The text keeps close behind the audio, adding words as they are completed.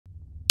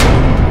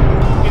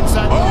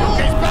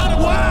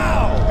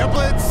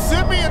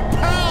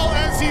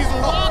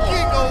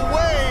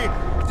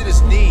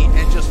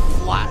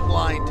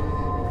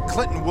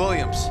Clinton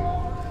Williams.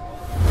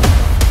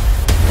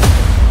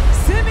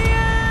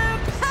 Simeon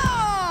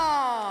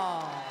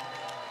Powell!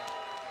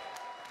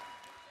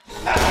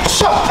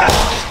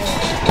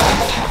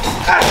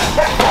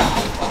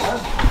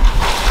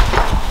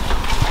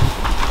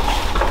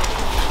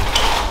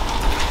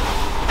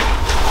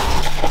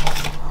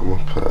 I'm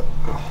gonna put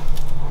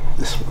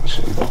this much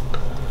in.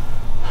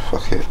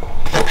 Fuck it.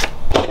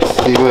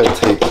 See where it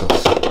takes us.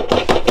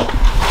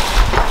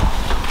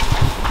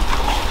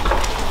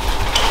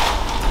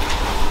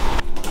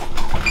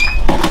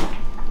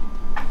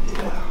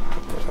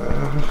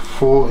 Yeah.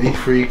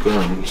 43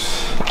 grams.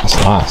 That's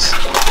nice.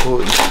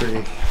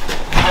 43.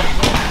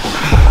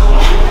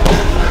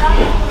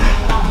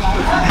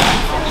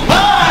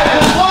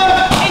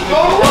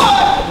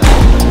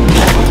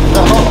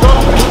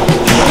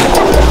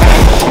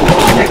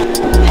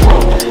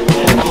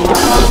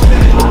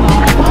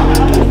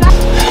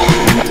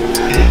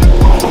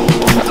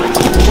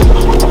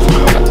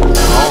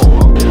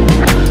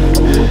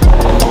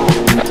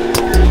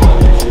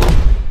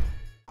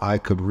 I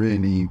could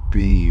really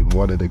be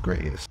one of the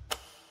greatest.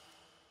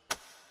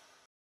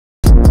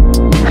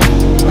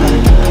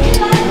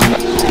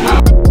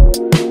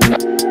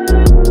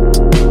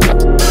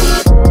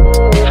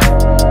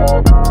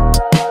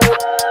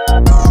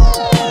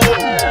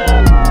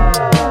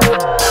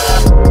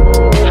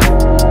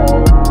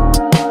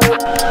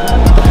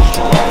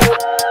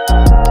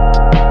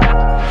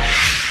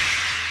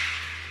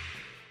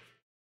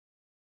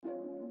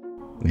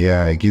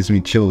 Yeah, it gives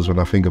me chills when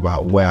I think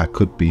about where I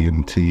could be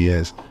in 2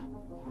 years.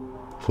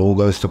 If all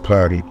goes to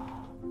plan.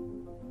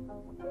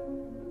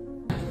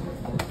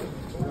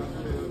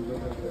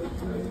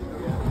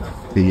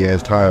 2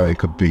 years time, it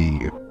could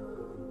be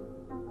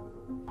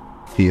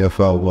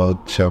PFL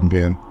world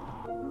champion.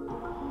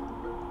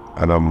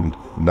 And I'm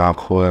now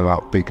calling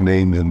out big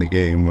names in the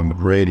game and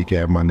really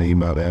getting my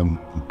name out there and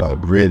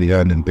really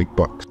earning big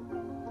bucks.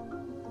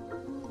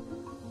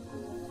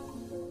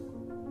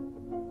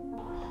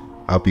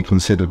 I'll be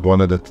considered one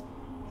of the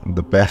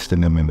best in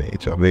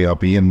MMA. I mean, I'll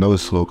be in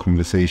those slow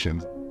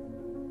conversations.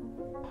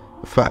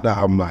 The fact that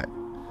I'm like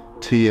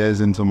 2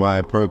 years into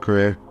my pro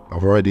career,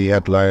 I've already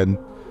headlined,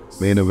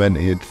 main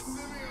evented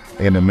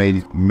in a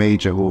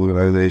major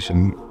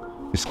organization.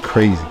 It's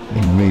crazy.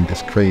 I mean,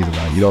 it's crazy.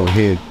 Like you don't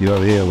hear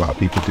about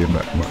people doing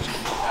that much.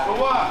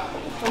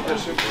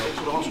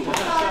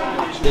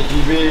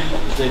 JB,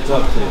 stay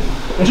top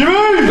 10.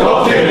 Jimmy!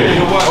 Top 10!